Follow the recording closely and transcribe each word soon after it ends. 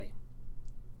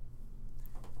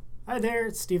Hi there,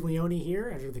 it's Steve Leone here,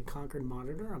 editor of the Concord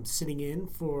Monitor. I'm sitting in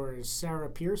for Sarah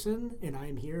Pearson, and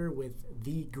I'm here with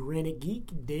the Granite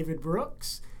Geek, David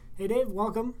Brooks. Hey Dave,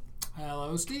 welcome.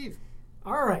 Hello, Steve.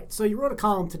 All right, so you wrote a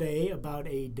column today about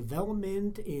a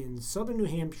development in southern New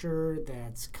Hampshire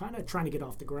that's kind of trying to get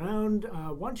off the ground.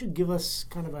 Why don't you give us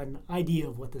kind of an idea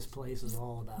of what this place is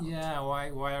all about? Yeah, why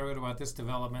I wrote about this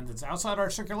development. It's outside our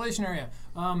circulation area.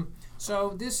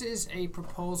 So this is a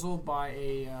proposal by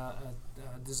a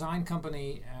design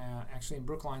company actually in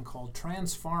Brookline called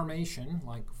Transfarmation,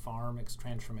 like farm,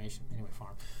 transformation, anyway,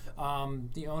 farm.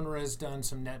 The owner has done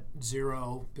some net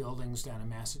zero buildings down in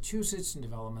Massachusetts and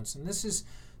developments, and this is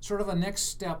sort of a next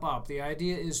step up. The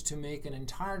idea is to make an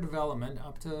entire development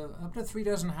up to 3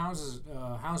 dozen houses,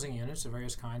 housing units of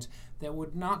various kinds that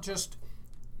would not just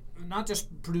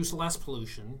produce less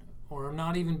pollution or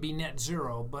not even be net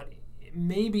zero, but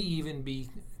maybe even be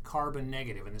carbon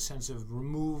negative in the sense of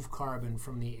remove carbon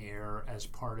from the air as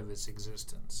part of its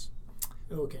existence.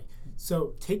 Okay,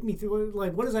 so take me through.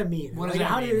 Like, what does that mean? What does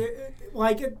that mean?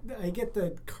 I get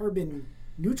the carbon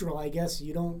neutral. I guess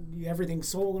you don't. Everything's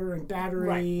solar and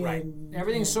battery. Right. And,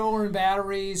 everything's solar and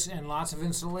batteries and lots of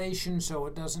insulation, so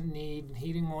it doesn't need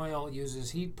heating oil. It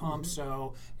uses heat pumps,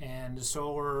 and the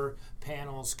solar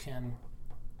panels can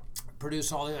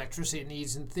produce all the electricity it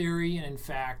needs in theory, and in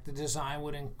fact, the design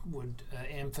would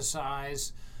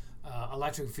emphasize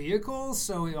electric vehicles,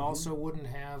 so it also wouldn't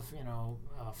have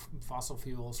fossil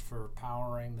fuels for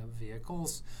powering the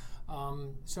vehicles.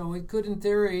 So it could, in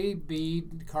theory, be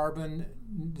carbon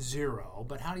zero.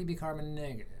 But how do you be carbon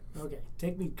negative? Okay,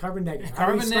 take me carbon negative.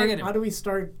 Negative. How do we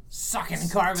start sucking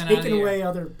carbon out of taking away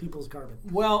other people's carbon?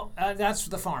 Well, that's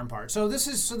the farm part. So this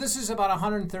is about a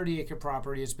 130-acre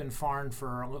property. It's been farmed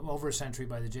for over a century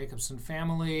by the Jacobson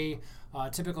family.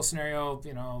 Typical scenario,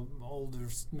 older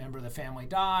member of the family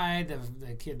died.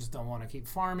 The kids don't want to keep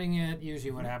farming it.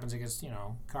 Usually, what happens, it gets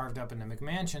carved up into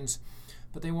McMansions.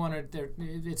 But they wanted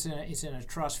it's in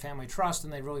a family trust,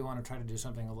 and they really want to try to do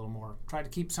something a little more, try to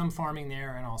keep some farming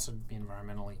there and also be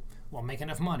environmentally, make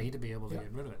enough money to be able to get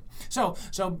rid of it. So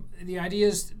the idea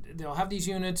is they'll have these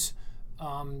units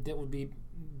that would be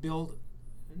built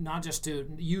not just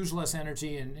to use less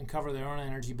energy and cover their own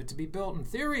energy, but to be built, in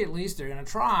theory at least, they're going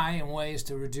to try in ways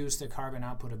to reduce the carbon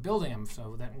output of building them.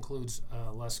 So that includes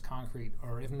less concrete,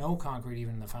 or if no concrete,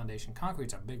 even in the foundation.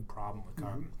 Concrete's a big problem with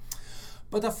carbon.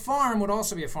 But the farm would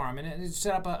also be a farm, and it's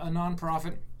set up a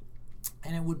nonprofit,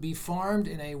 and it would be farmed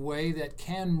in a way that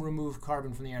can remove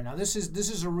carbon from the air. Now, this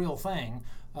is a real thing.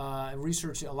 A lot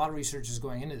of research is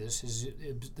going into this. Is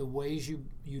the ways you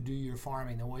do your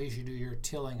farming, the ways you do your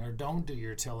tilling or don't do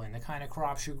your tilling, the kind of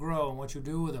crops you grow and what you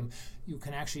do with them. You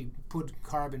can actually put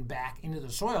carbon back into the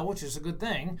soil, which is a good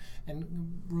thing,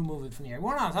 and remove it from the air.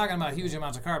 We're not talking about huge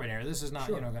amounts of carbon here. This is not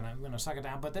going to suck it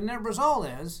down. But the net result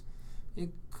is, it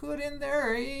could, in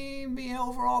theory, be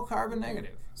overall carbon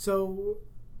negative. So,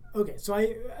 okay, so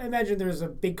I imagine there's a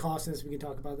big cost in this. We can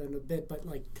talk about that in a bit. But,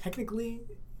 technically,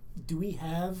 do we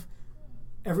have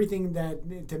everything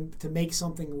that to make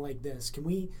something like this? Can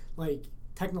we,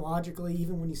 technologically,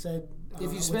 even when you said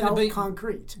if you without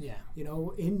concrete,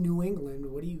 in New England,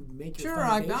 what do you make your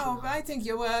foundation of? I think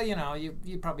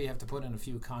you probably have to put in a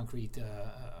few concrete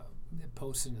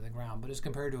posts into the ground, but as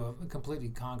compared to a completely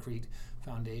concrete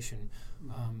foundation,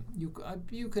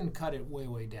 you can cut it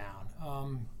way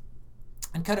down,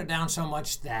 and cut it down so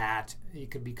much that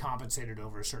it could be compensated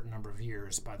over a certain number of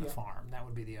years by the farm. That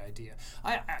would be the idea.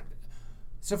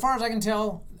 So far as I can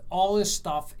tell, all this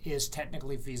stuff is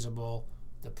technically feasible.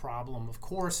 The problem, of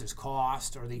course, is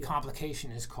cost, or the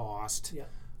complication is cost.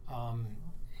 And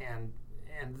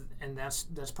that's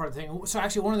part of the thing. So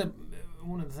actually, one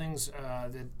of the things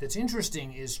that's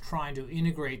interesting is trying to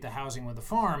integrate the housing with the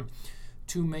farm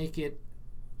to make it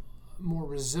more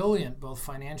resilient, both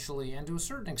financially and to a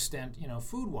certain extent,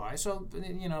 food-wise. So,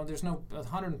 there's no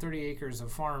 130 acres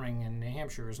of farming in New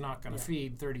Hampshire is not going to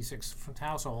feed 36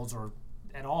 households or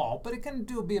at all, but it can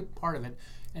be a part of it.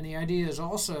 And the idea is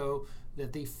also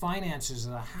that the finances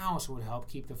of the house would help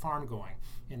keep the farm going,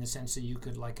 in the sense that you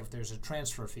could, if there's a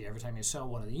transfer fee every time you sell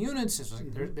one of the units,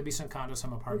 there'd be some condos,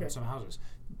 some apartments, some houses.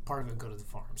 Part of it would go to the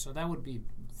farm. So that would be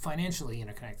financially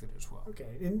interconnected as well.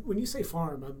 Okay, and when you say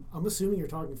farm, I'm assuming you're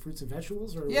talking fruits and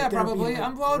vegetables, or probably.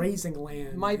 Raising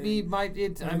land.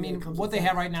 What they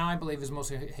have right now, I believe, is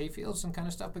mostly hay fields and kind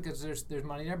of stuff, because there's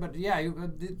money there. But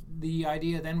the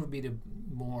idea then would be to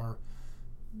more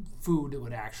food that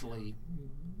would actually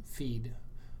feed.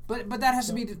 But that has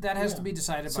to be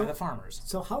decided by the farmers.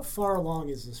 So how far along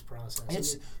is this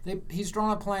process? He's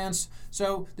drawn up plans.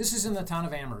 So this is in the town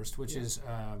of Amherst, which is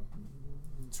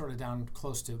sort of down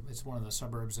close to, it's one of the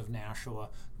suburbs of Nashua,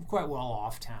 quite well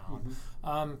off town.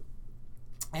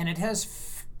 And it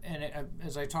has,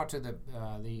 as I talked to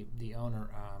the owner,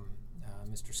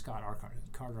 Mr. Scott,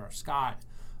 Carter R. Scott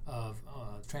of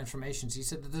Transformations, he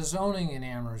said that the zoning in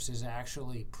Amherst is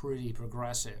actually pretty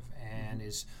progressive and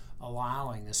is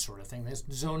allowing this sort of thing. This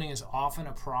zoning is often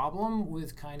a problem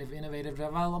with kind of innovative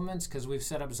developments because we've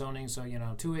set up zoning so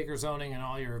 2-acre zoning and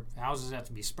all your houses have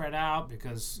to be spread out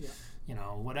because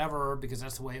whatever, because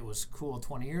that's the way it was cool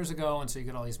 20 years ago, and so you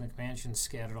get all these McMansions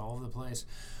scattered all over the place.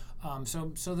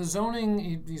 So the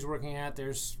zoning he's working at,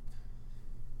 there's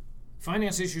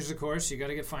finance issues, of course. You got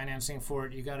to get financing for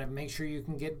it. You got to make sure you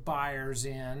can get buyers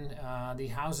in. The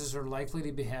houses are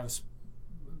likely to have,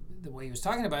 the way he was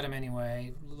talking about them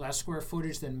anyway, less square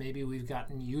footage than maybe we've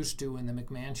gotten used to in the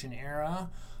McMansion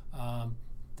era.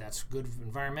 That's good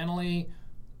environmentally,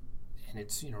 and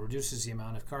it's reduces the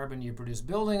amount of carbon you produce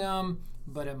building them,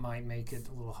 but it might make it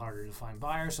a little harder to find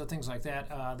buyers. So things like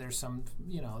that. There's some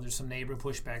neighbor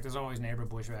pushback. There's always neighbor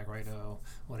pushback, right? Oh,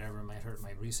 whatever, it might hurt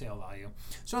my resale value.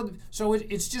 So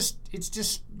it's just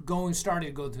starting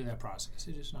to go through that process.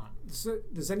 It's just not. So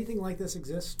does anything like this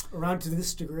exist around to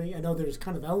this degree? I know there's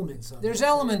kind of elements of it. There's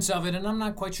elements of it, and I'm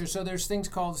not quite sure. So there's things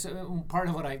called, part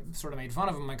of what I sort of made fun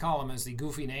of in my column is the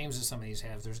goofy names that some of these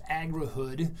have. There's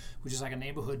agri-hood, which is like a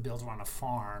neighborhood built around a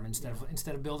farm. Instead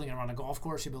of building it around a golf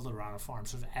course, you build it around a farm.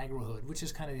 So there's agri-hood, which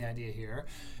is kind of the idea here.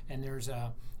 And there's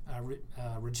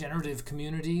regenerative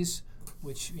communities,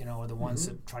 which are the ones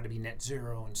that try to be net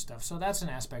zero and stuff. So that's an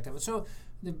aspect of it. So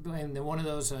one of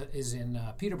those is in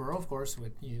Peterborough, of course.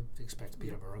 What you expect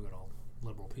Peterborough, good old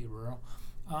liberal Peterborough.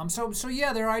 So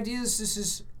yeah, there are ideas. This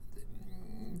is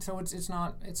so it's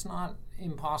not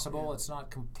impossible. Yeah. It's not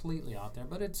completely out there,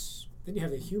 but it's. Then you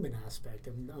have the human aspect.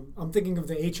 I'm thinking of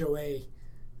the HOA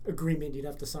agreement you'd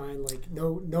have to sign, like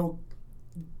no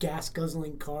gas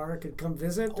guzzling car could come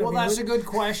visit. Well, that's a good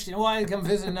question. Well, I'd come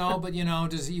visit, no, but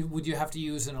would you have to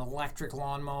use an electric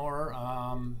lawnmower?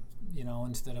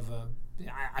 Instead of a.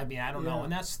 I don't know,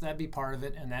 and that'd be part of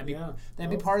it, and that'd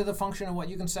be part of the function of what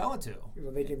you can sell it to.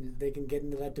 They can get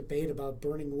into that debate about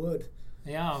burning wood.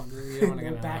 Yeah, you don't want to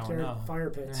get backyard fire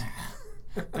pits,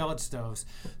 pellet stoves.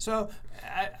 So,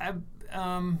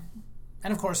 and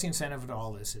of course, the incentive to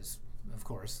all this is, of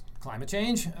course, climate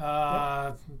change.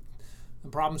 The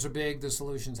problems are big. The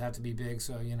solutions have to be big.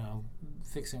 So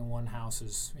fixing one house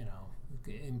is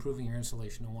improving your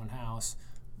insulation in one house.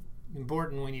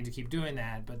 Important, we need to keep doing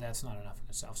that, but that's not enough in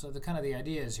itself. So the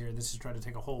idea is here, this is try to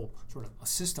take a whole sort of a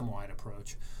system-wide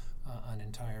approach, an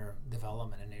entire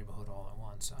development and neighborhood all at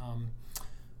once.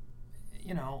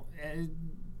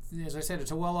 As I said,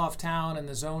 it's a well-off town, and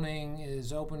the zoning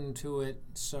is open to it,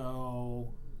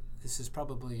 so this is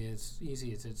probably as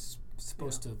easy as it's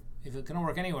supposed to. If it can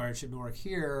work anywhere, it should work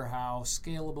here. How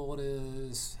scalable it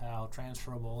is, how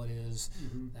transferable it is,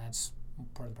 that's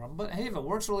part of the problem. But hey, if it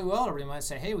works really well, everybody might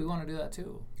say, hey, we want to do that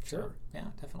too. Sure. So, yeah,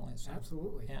 definitely. So,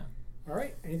 absolutely. Yeah. All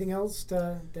right. Anything else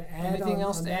to add? Anything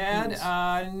else to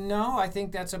add? No, I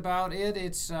think that's about it.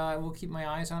 It's we'll keep my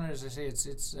eyes on it. As I say,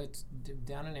 it's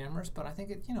down in Amherst, but I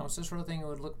think it's the sort of thing that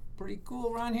would look pretty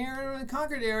cool around here in the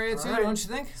Concord area too. Right. Don't you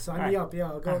think? Sign me up. Yeah,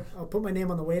 I'll go. I'll put my name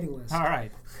on the waiting list. All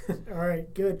right. All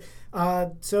right. Good.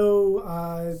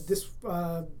 So this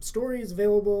story is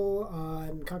available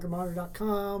on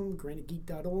ConcordMonitor.com,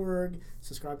 GraniteGeek.org.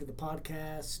 Subscribe to the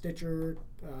podcast, Stitcher,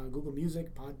 Google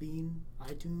Music, Podbean,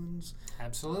 iTunes.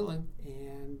 Absolutely.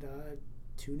 And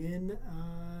tune in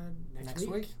next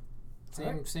week.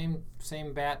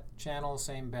 Same bat channel,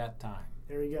 same bat time.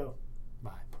 There you go.